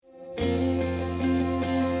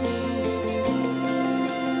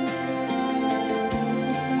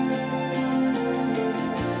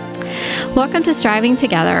Welcome to Striving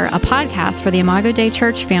Together, a podcast for the Imago Dei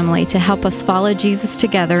Church family to help us follow Jesus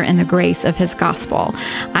together in the grace of his gospel.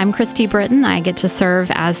 I'm Christy Britton. I get to serve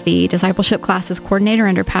as the discipleship classes coordinator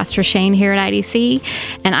under Pastor Shane here at IDC,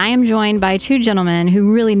 and I am joined by two gentlemen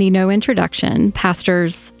who really need no introduction,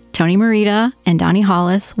 Pastors Tony Merida and Donnie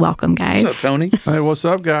Hollis. Welcome, guys. What's up, Tony? Hey, what's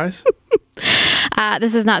up, guys?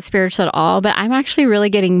 This is not spiritual at all, but I'm actually really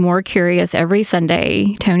getting more curious every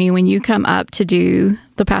Sunday, Tony, when you come up to do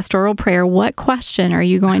the pastoral prayer, what question are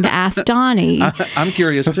you going to ask Donnie? I'm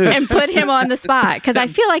curious, too. And put him on the spot, because I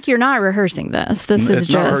feel like you're not rehearsing this. It's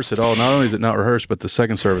not rehearsed at all. Not only is it not rehearsed, but the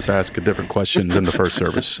second service asks a different question than the first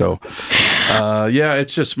service. So,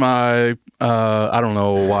 it's just my, I don't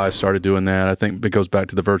know why I started doing that. I think it goes back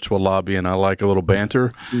to the virtual lobby, and I like a little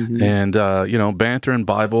banter. Mm-hmm. And, banter and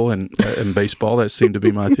Bible and baseball, that seem to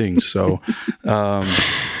be my things. So,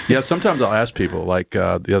 sometimes I'll ask people, like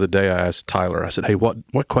the other day I asked Tyler, I said, hey,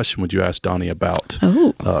 what question would you ask Donnie about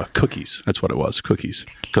cookies? That's what it was, cookies,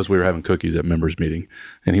 because we were having cookies at members meeting.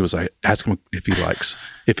 And he was like, ask him if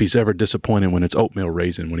he's ever disappointed when it's oatmeal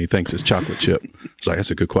raisin, when he thinks it's chocolate chip. I was like,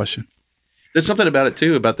 that's a good question. There's something about it,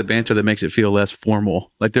 too, about the banter that makes it feel less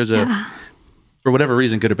formal. Like there's for whatever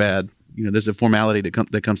reason, good or bad, there's a formality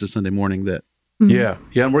that comes to Sunday morning that. Mm-hmm.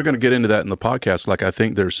 Yeah, and we're going to get into that in the podcast. Like, I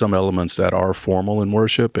think there's some elements that are formal in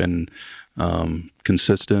worship and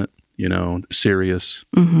consistent, serious.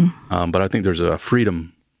 Mm-hmm. But I think there's a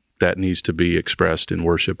freedom that needs to be expressed in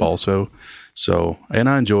worship also. So, and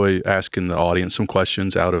I enjoy asking the audience some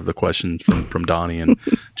questions out of the questions from Donnie and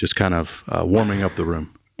just kind of warming up the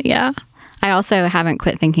room. Yeah. I also haven't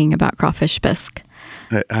quit thinking about crawfish bisque.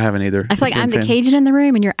 I haven't either. I feel like I'm the Cajun in the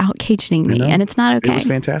room and you're out Cajuning me, and it's not okay. It was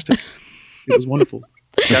fantastic. It was wonderful.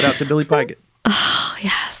 Shout out to Billy Pikett. Oh,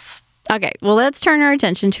 yes. Okay, well, let's turn our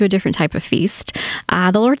attention to a different type of feast,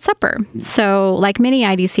 the Lord's Supper. So, like many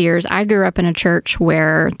IDCers, I grew up in a church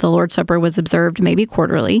where the Lord's Supper was observed maybe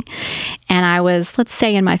quarterly, and I was, let's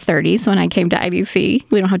say, in my 30s when I came to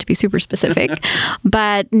IDC. We don't have to be super specific,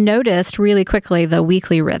 but noticed really quickly the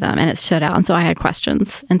weekly rhythm, and it stood out, and so I had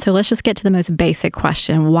questions. And so let's just get to the most basic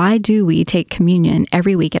question. Why do we take communion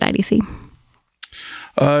every week at IDC?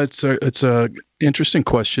 It's a interesting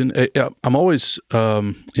question. I'm always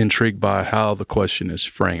intrigued by how the question is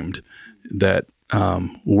framed, that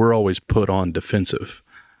we're always put on defensive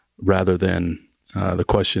rather than the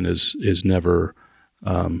question is never,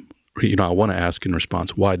 I want to ask in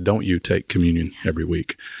response, why don't you take communion every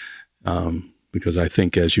week? Because I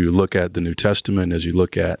think as you look at the New Testament, as you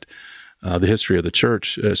look at the history of the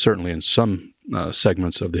church, certainly in some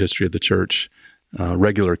segments of the history of the church,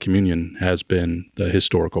 regular communion has been the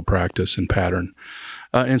historical practice and pattern.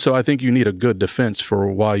 And so I think you need a good defense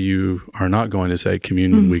for why you are not going to take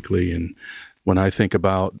communion weekly. And when I think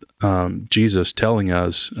about Jesus telling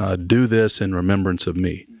us, do this in remembrance of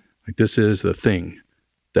me, like this is the thing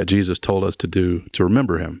that Jesus told us to do to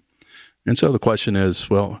remember him. And so the question is,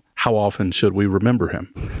 well, how often should we remember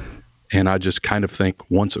him? And I just kind of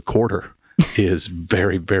think once a quarter is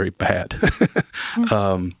very, very bad.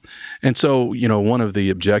 And so, one of the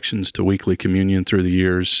objections to weekly communion through the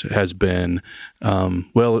years has been,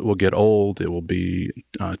 it will get old, it will be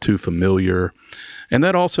too familiar. And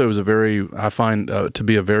that also is I find to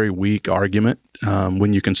be a very weak argument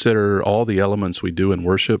when you consider all the elements we do in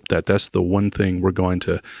worship, that's the one thing we're going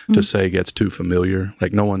to say gets too familiar.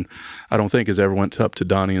 Like no one, I don't think, has ever went up to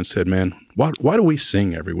Donnie and said, man, why do we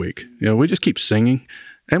sing every week? We just keep singing.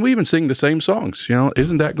 And we even sing the same songs,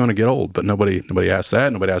 isn't that going to get old? But nobody asked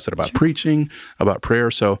that. Nobody asked that about preaching, about prayer.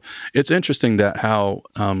 So it's interesting that how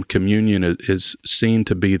communion is seen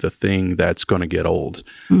to be the thing that's going to get old.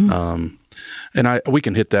 Mm-hmm. And we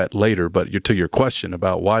can hit that later, but to your question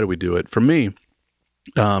about why do we do it, for me,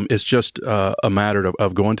 it's just a matter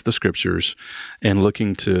of going to the scriptures and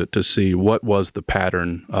looking to see what was the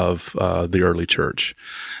pattern of the early church.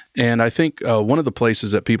 And I think one of the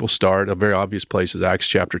places that people start, a very obvious place, is Acts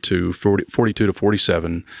chapter 2, 42 to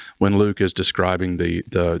 47, when Luke is describing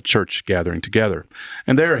the church gathering together.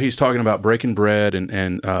 And there he's talking about breaking bread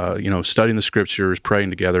and studying the scriptures, praying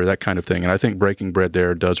together, that kind of thing. And I think breaking bread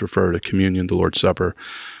there does refer to communion, the Lord's Supper,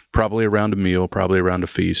 probably around a meal, probably around a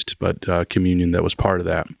feast, but communion that was part of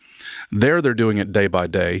that. There they're doing it day by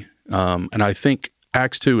day. And I think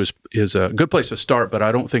Acts 2 is a good place to start, but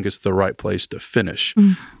I don't think it's the right place to finish.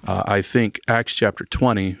 I think Acts chapter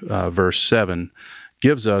 20, verse 7,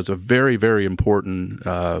 gives us a very, very important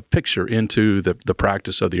picture into the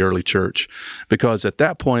practice of the early church, because at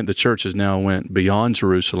that point the church has now went beyond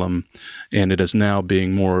Jerusalem, and it is now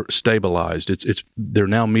being more stabilized. They're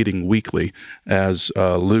now meeting weekly, as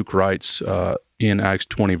Luke writes in Acts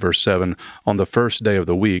 20, verse 7, on the first day of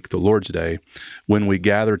the week, the Lord's Day, when we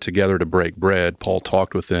gathered together to break bread, Paul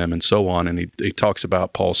talked with them and so on. And he talks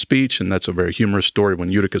about Paul's speech, and that's a very humorous story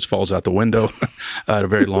when Eutychus falls out the window at a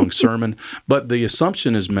very long sermon. But the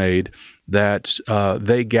assumption is made that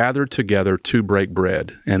they gathered together to break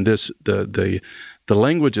bread. And the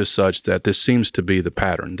language is such that this seems to be the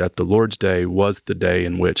pattern, that the Lord's Day was the day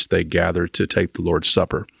in which they gathered to take the Lord's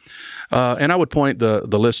Supper. And I would point the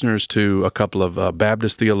listeners to a couple of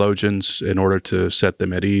Baptist theologians in order to set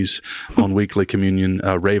them at ease on weekly communion.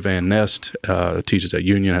 Ray Van Nest teaches at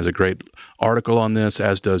Union, has a great article on this,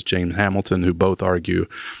 as does James Hamilton, who both argue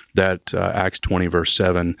that Acts 20, verse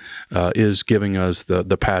 7 is giving us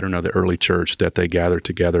the pattern of the early church, that they gathered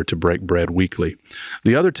together to break bread weekly.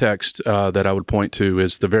 The other text that I would point to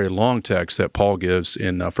is the very long text that Paul gives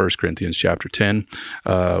in 1 Corinthians chapter 10.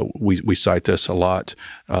 We cite this a lot.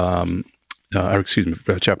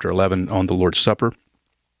 Chapter 11 on the Lord's Supper.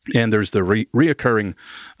 And there's the reoccurring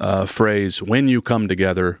phrase, when you come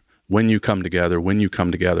together, when you come together, when you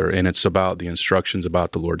come together. And it's about the instructions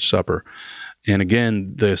about the Lord's Supper. And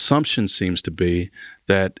again, the assumption seems to be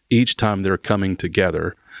that each time they're coming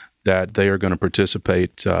together, that they are going to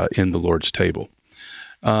participate in the Lord's table.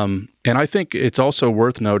 And I think it's also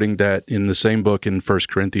worth noting that in the same book in 1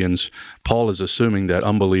 Corinthians, Paul is assuming that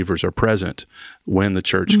unbelievers are present when the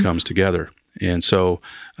church comes together. And so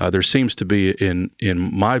there seems to be, in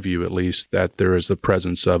my view at least, that there is the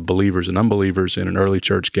presence of believers and unbelievers in an early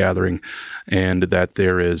church gathering, and that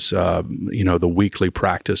there is, the weekly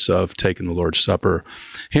practice of taking the Lord's Supper.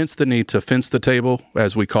 Hence the need to fence the table,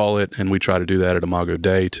 as we call it, and we try to do that at Imago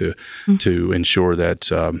Dei to ensure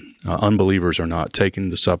that unbelievers are not taking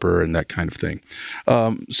the supper and that kind of thing.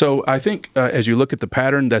 So I think as you look at the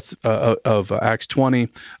pattern that's of Acts 20,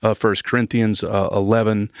 1 Corinthians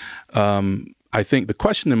 11, I think the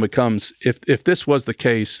question then becomes, if this was the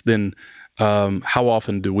case, then how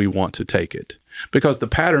often do we want to take it? Because the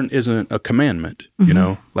pattern isn't a commandment,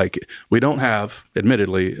 like we don't have,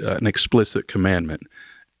 admittedly, an explicit commandment.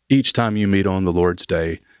 Each time you meet on the Lord's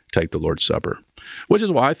Day, take the Lord's Supper, which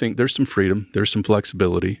is why I think there's some freedom, there's some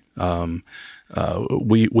flexibility.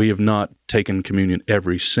 We have not taken communion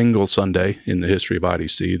every single Sunday in the history of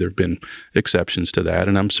IDC. There have been exceptions to that,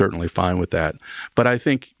 and I'm certainly fine with that. But I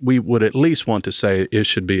think we would at least want to say it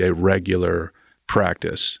should be a regular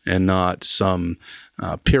practice and not some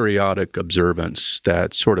periodic observance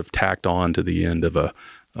that's sort of tacked on to the end of a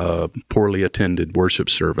poorly attended worship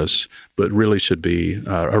service, but really should be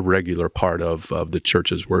a regular part of the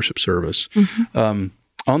church's worship service.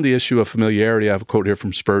 On the issue of familiarity, I have a quote here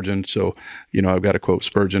from Spurgeon. So, I've got to quote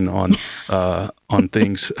Spurgeon on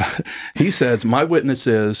things. He says, "My witness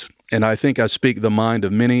is, and I think I speak the mind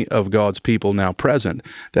of many of God's people now present,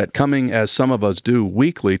 that coming as some of us do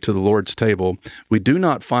weekly to the Lord's table, we do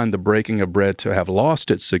not find the breaking of bread to have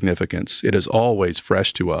lost its significance. It is always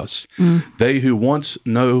fresh to us. They who once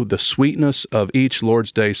know the sweetness of each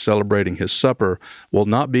Lord's Day celebrating his supper will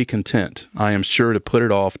not be content, I am sure, to put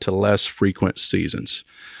it off to less frequent seasons."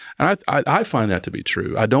 And I find that to be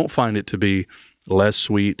true. I don't find it to be less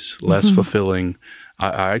sweet, less fulfilling.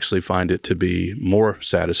 I actually find it to be more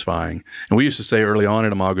satisfying. And we used to say early on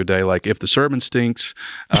at Imago Dei, like, if the sermon stinks,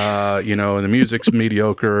 and the music's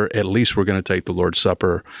mediocre, at least we're going to take the Lord's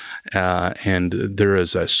Supper. And there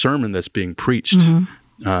is a sermon that's being preached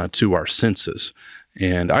to our senses.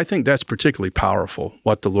 And I think that's particularly powerful,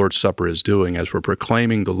 what the Lord's Supper is doing as we're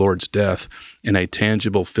proclaiming the Lord's death in a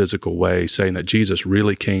tangible, physical way, saying that Jesus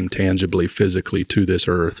really came tangibly, physically to this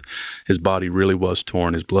earth. His body really was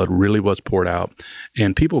torn. His blood really was poured out.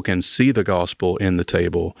 And people can see the gospel in the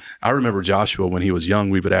table. I remember Joshua, when he was young,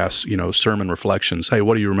 we would ask, sermon reflections, hey,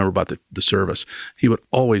 what do you remember about the service? He would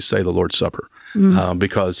always say the Lord's Supper.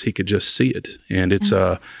 Because he could just see it. And it's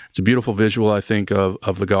a beautiful visual, I think,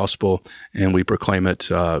 of the gospel, and we proclaim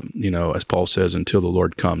it, as Paul says, until the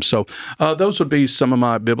Lord comes. So those would be some of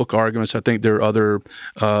my biblical arguments. I think there are other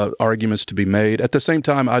arguments to be made. At the same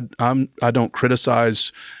time, I don't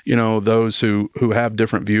criticize, those who have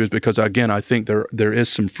different views, because, again, I think there is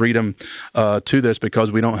some freedom to this because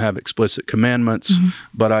we don't have explicit commandments.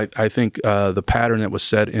 But I think the pattern that was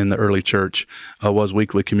set in the early church was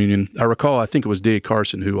weekly communion. I recall, I think it was D.A.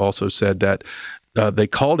 Carson who also said that they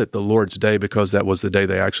called it the Lord's Day because that was the day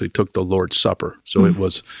they actually took the Lord's Supper. So it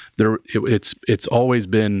was there. It's always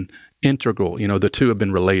been integral. The two have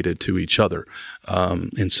been related to each other,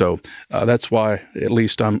 and so that's why, at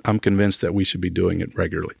least, I'm convinced that we should be doing it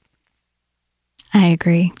regularly. I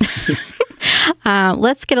agree.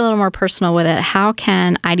 Let's get a little more personal with it. How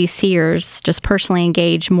can IDCers just personally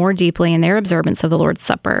engage more deeply in their observance of the Lord's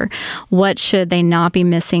Supper? What should they not be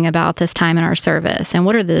missing about this time in our service? And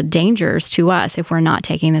what are the dangers to us if we're not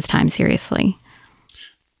taking this time seriously?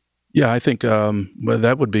 Yeah, I think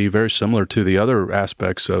that would be very similar to the other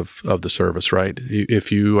aspects of the service, right?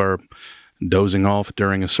 If you are dozing off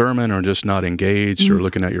during a sermon or just not engaged or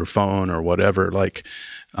looking at your phone or whatever,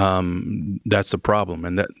 that's the problem.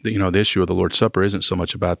 And that, the issue of the Lord's Supper isn't so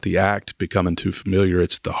much about the act becoming too familiar,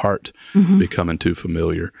 it's the heart becoming too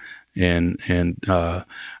familiar. And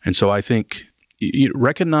so I think you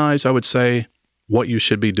recognize, I would say, what you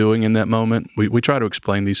should be doing in that moment. We try to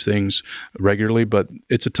explain these things regularly, but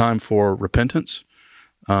it's a time for repentance,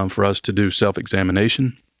 for us to do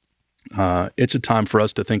self-examination. It's a time for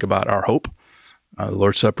us to think about our hope. The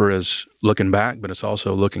Lord's Supper is looking back, but it's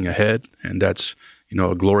also looking ahead, and that's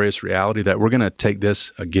a glorious reality that we're going to take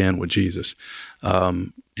this again with Jesus.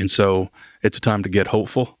 And so it's a time to get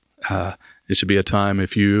hopeful. It should be a time,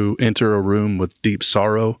 if you enter a room with deep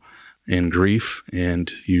sorrow and grief,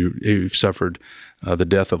 and you've suffered the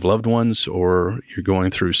death of loved ones, or you're going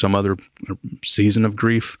through some other season of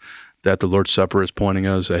grief, that the Lord's Supper is pointing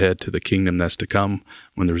us ahead to the kingdom that's to come,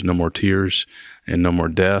 when there's no more tears and no more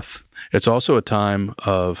death. It's also a time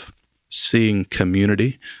of seeing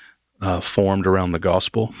community formed around the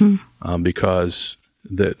gospel, because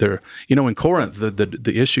in Corinth,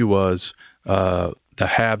 the issue was the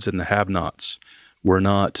haves and the have-nots were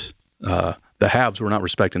not. The haves were not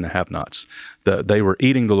respecting the have-nots. They were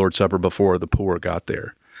eating the Lord's Supper before the poor got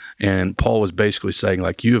there. And Paul was basically saying,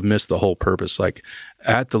 you have missed the whole purpose.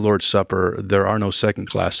 At the Lord's Supper, there are no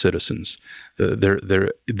second-class citizens.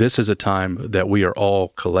 This is a time that we are all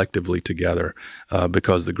collectively together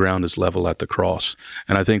because the ground is level at the cross.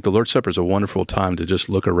 And I think the Lord's Supper is a wonderful time to just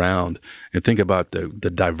look around and think about the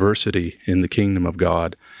diversity in the kingdom of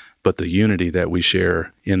God, but the unity that we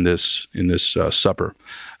share in this supper.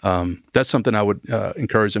 That's something I would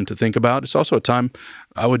encourage them to think about. It's also a time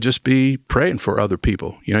I would just be praying for other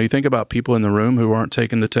people. You think about people in the room who aren't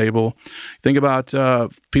taking the table. Think about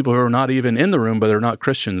people who are not even in the room, but they're not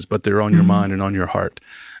Christians, but they're on your mind and on your heart.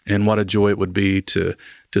 And what a joy it would be to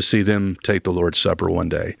see them take the Lord's Supper one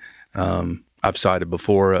day. I've cited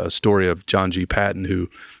before a story of John G. Patton, who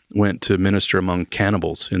went to minister among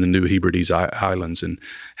cannibals in the New Hebrides Islands, and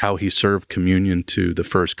how he served communion to the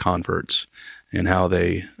first converts, and how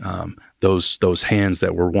they those hands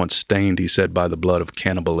that were once stained, he said, by the blood of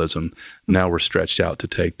cannibalism, now were stretched out to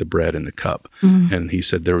take the bread and the cup. And he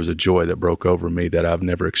said, there was a joy that broke over me that I've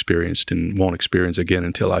never experienced and won't experience again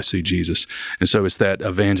until I see Jesus. And so it's that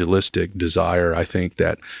evangelistic desire, I think,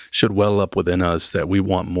 that should well up within us, that we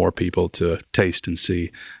want more people to taste and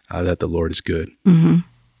see that the Lord is good.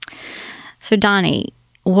 So Donnie,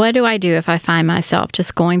 what do I do if I find myself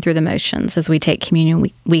just going through the motions as we take communion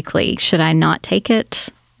weekly? Should I not take it?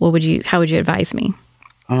 How would you advise me?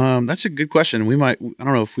 That's a good question. I don't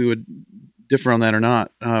know if we would differ on that or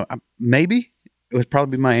not. Maybe it would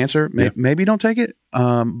probably be my answer. Maybe don't take it.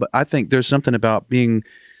 But I think there's something about being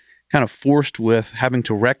kind of forced with having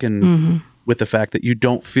to reckon with the fact that you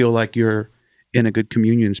don't feel like you're in a good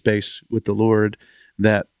communion space with the Lord,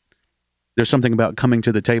 that there's something about coming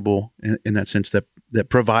to the table in that sense that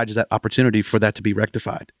provides that opportunity for that to be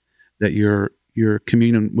rectified, that your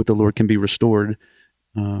communion with the Lord can be restored.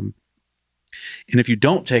 And if you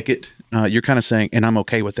don't take it, you're kind of saying, and I'm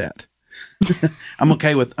okay with that. I'm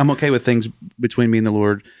okay with things between me and the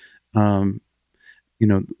Lord.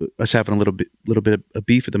 Us having a little bit of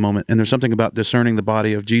beef at the moment. And there's something about discerning the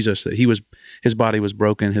body of Jesus, that his body was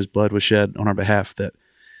broken, his blood was shed on our behalf, that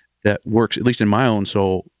works, at least in my own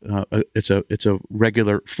soul. It's a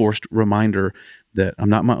regular forced reminder that I'm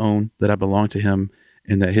not my own, that I belong to him,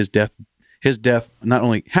 and that his death not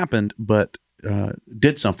only happened, but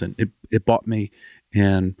did something. It bought me.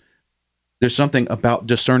 And there's something about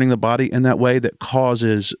discerning the body in that way that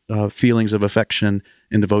causes feelings of affection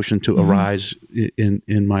and devotion to arise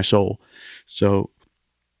in my soul. So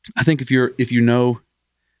I think if you know,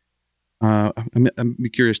 I'm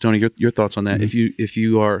curious, Tony, your thoughts on that. If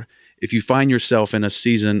you find yourself in a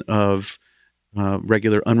season of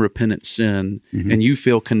regular unrepentant sin, and you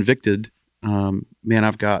feel convicted,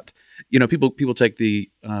 I've got, people take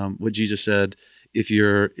the what Jesus said. If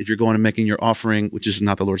you're going and making your offering, which is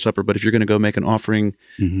not the Lord's Supper, but if you're going to go make an offering,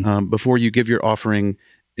 before you give your offering,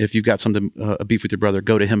 if you've got something a beef with your brother,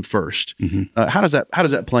 go to him first. How does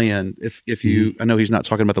that play in? If you, I know he's not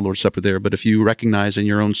talking about the Lord's Supper there, but if you recognize in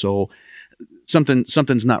your own soul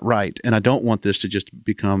something's not right, and I don't want this to just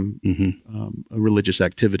become a religious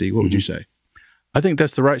activity, what would you say? I think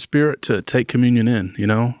that's the right spirit to take communion in,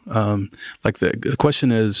 like the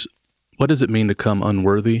question is, what does it mean to come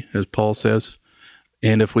unworthy, as Paul says?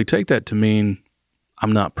 And if we take that to mean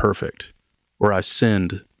I'm not perfect or I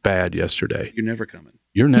sinned bad yesterday. You're never coming.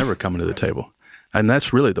 You're never coming to the table. And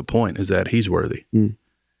that's really the point, is that he's worthy. Mm.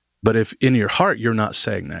 But if in your heart you're not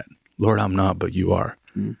saying that, Lord, I'm not, but you are.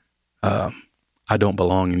 Mm. I don't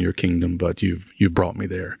belong in your kingdom, but you've brought me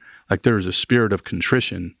there. Like there's a spirit of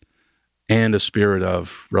contrition and a spirit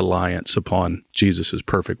of reliance upon Jesus's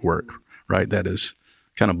perfect work, right? That is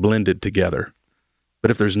kind of blended together.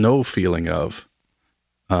 But if there's no feeling of,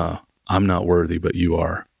 I'm not worthy, but you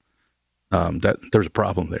are, that there's a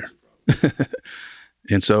problem there.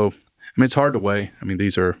 And so, it's hard to weigh.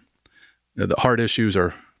 These are, the hard issues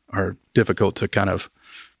are difficult to kind of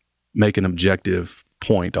make an objective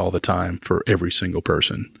point all the time for every single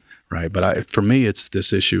person, right? But for me, it's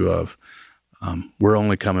this issue of, we're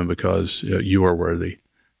only coming because you are worthy,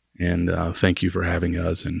 and thank you for having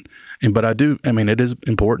us. But it is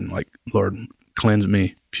important, like, Lord, cleanse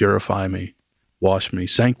me, purify me, wash me,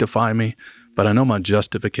 sanctify me. But I know my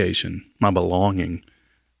justification, my belonging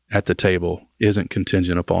at the table isn't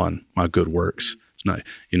contingent upon my good works. It's not,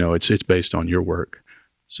 it's based on your work.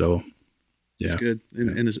 So, yeah. It's good.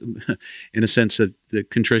 In a sense that the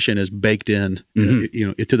contrition is baked in,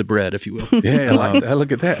 to the bread, if you will. Yeah, I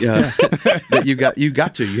look at that. Yeah. That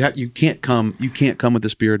you can't come with the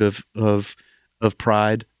spirit of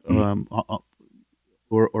pride,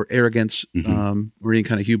 or arrogance, or any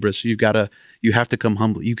kind of hubris. You have to come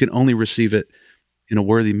humbly. You can only receive it in a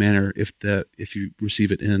worthy manner if you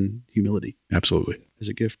receive it in humility. Absolutely. As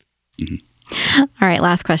a gift. Mm-hmm. All right,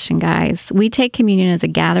 last question, guys. We take communion as a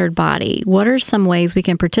gathered body. What are some ways we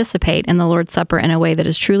can participate in the Lord's Supper in a way that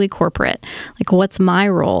is truly corporate? Like, what's my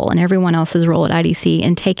role and everyone else's role at IDC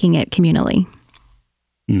in taking it communally?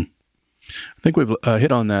 I think we've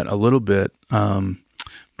hit on that a little bit,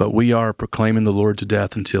 but we are proclaiming the Lord's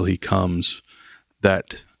death until he comes.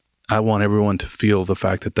 That I want everyone to feel the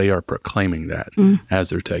fact that they are proclaiming that as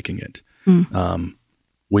they're taking it.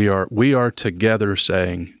 We are together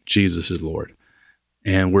saying Jesus is Lord,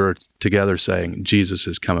 and we're together saying Jesus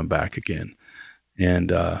is coming back again.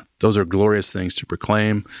 And those are glorious things to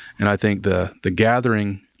proclaim. And I think the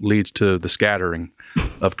gathering leads to the scattering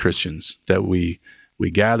of Christians, that we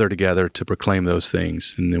gather together to proclaim those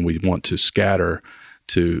things, and then we want to scatter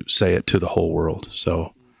to say it to the whole world.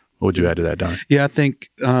 So what would you add to that, Don? Yeah, I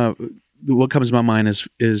think what comes to my mind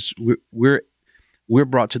is we're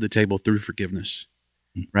brought to the table through forgiveness.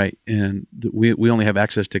 Right. And we only have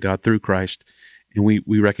access to God through Christ. And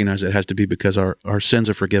we recognize it has to be because our sins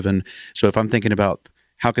are forgiven. So if I'm thinking about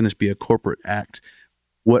how can this be a corporate act,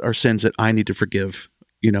 what are sins that I need to forgive?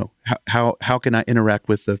 How can I interact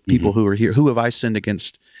with the people who are here? Who have I sinned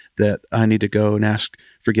against that I need to go and ask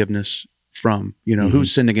forgiveness from?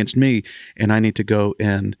 Who's sinned against me? And I need to go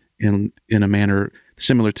and in a manner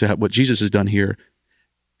similar to what Jesus has done here,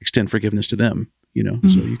 extend forgiveness to them,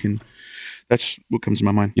 so you can. That's what comes to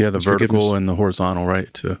my mind. Yeah, the vertical and the horizontal,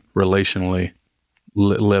 right? To relationally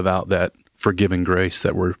live out that forgiving grace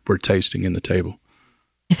that we're tasting in the table.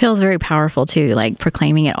 It feels very powerful too, like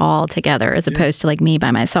proclaiming it all together, as opposed to like me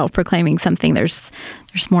by myself proclaiming something. There's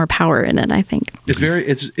more power in it, I think.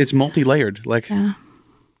 It's multi-layered. Like,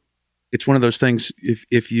 it's one of those things.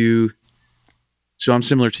 So I'm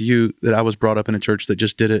similar to you, that I was brought up in a church that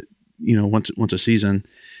just did it, once a season.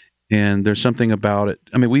 And there's something about it.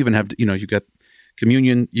 We even have, you got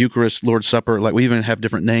communion, Eucharist, Lord's Supper. Like, we even have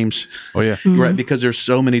different names. Oh yeah, right? Because there's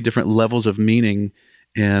so many different levels of meaning,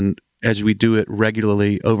 and as we do it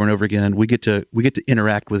regularly over and over again, we get to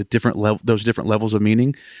interact with those different levels of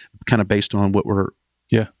meaning, kind of based on what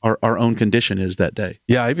our own condition is that day.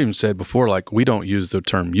 Yeah, I've even said before, like, we don't use the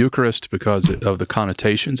term Eucharist because of the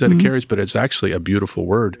connotations that it carries, but it's actually a beautiful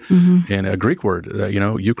word, and a Greek word,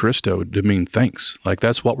 Eucharisto, to mean thanks. Like,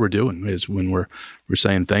 that's what we're doing, is when we're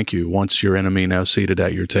saying thank you. Once your enemy, now seated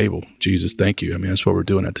at your table. Jesus, thank you. That's what we're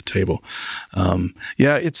doing at the table.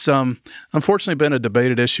 It's unfortunately been a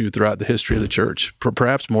debated issue throughout the history of the church,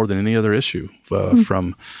 perhaps more than any other issue,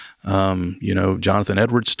 from Jonathan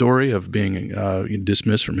Edwards' story of being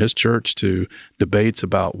dismissed from his church, to debates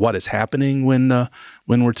about what is happening when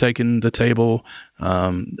we're taking the table.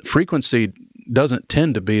 Frequency doesn't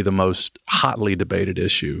tend to be the most hotly debated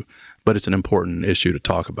issue, but it's an important issue to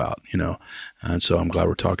talk about, and so I'm glad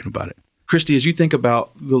we're talking about it. Christy, as you think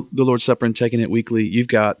about the Lord's Supper and taking it weekly, you've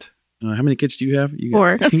got how many kids do you have?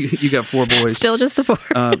 Four. You got 4 boys. Still just the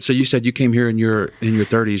 4. So you said you came here in your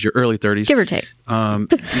 30s, your early 30s, give or take.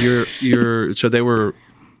 So they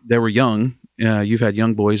were young. You've had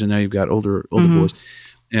young boys, and now you've got older boys.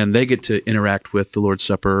 and they get to interact with the Lord's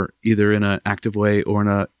Supper either in an active way or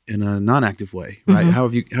in a non-active way, right? How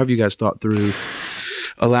have you guys thought through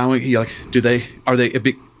allowing, are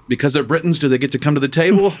they because they're Britons, do they get to come to the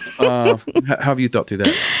table? How have you thought through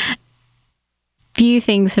that? Few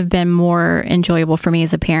things have been more enjoyable for me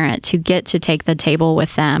as a parent to get to take the table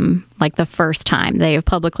with them like the first time they have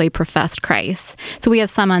publicly professed Christ. So we have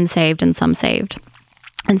some unsaved and some saved.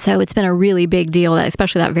 And so it's been a really big deal,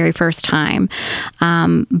 especially that very first time.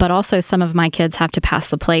 But also some of my kids have to pass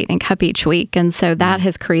the plate and cup each week. And so that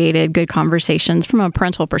has created good conversations from a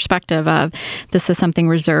parental perspective of this is something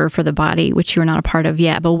reserved for the body, which you're not a part of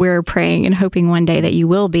yet, but we're praying and hoping one day that you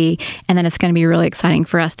will be. And then it's going to be really exciting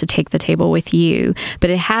for us to take the table with you.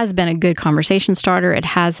 But it has been a good conversation starter. It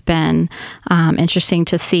has been interesting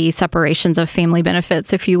to see separations of family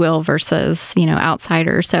benefits, if you will, versus,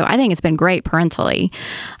 outsiders. So I think it's been great parentally.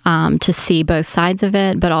 To see both sides of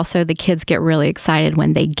it, but also the kids get really excited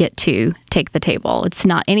when they get to take the table. It's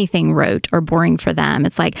not anything rote or boring for them.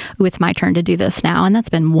 It's like, oh, it's my turn to do this now. And that's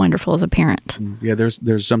been wonderful as a parent. Yeah,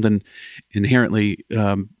 there's something inherently,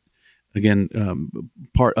 part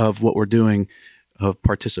of what we're doing of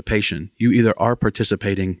participation. You either are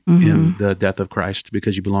participating in the death of Christ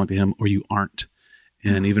because you belong to him, or you aren't.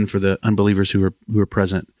 And even for the unbelievers who are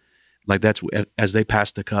present, like that's as they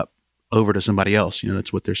pass the cup over to somebody else,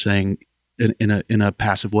 that's what they're saying in a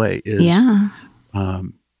passive way is,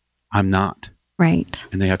 I'm not. Right.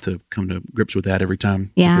 And they have to come to grips with that every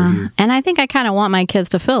time. Yeah. That they're here. And I think I kind of want my kids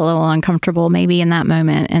to feel a little uncomfortable maybe in that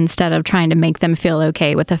moment instead of trying to make them feel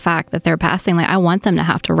okay with the fact that they're passing. Like I want them to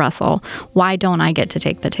have to wrestle. Why don't I get to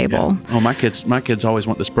take the table? Yeah. Oh, my kids always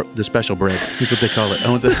want the special bread. That's what they call it. I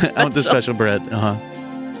want the special bread.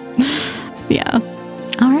 Yeah.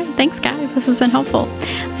 All right. Thanks, guys. This has been helpful.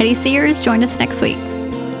 IDCers, join us next week.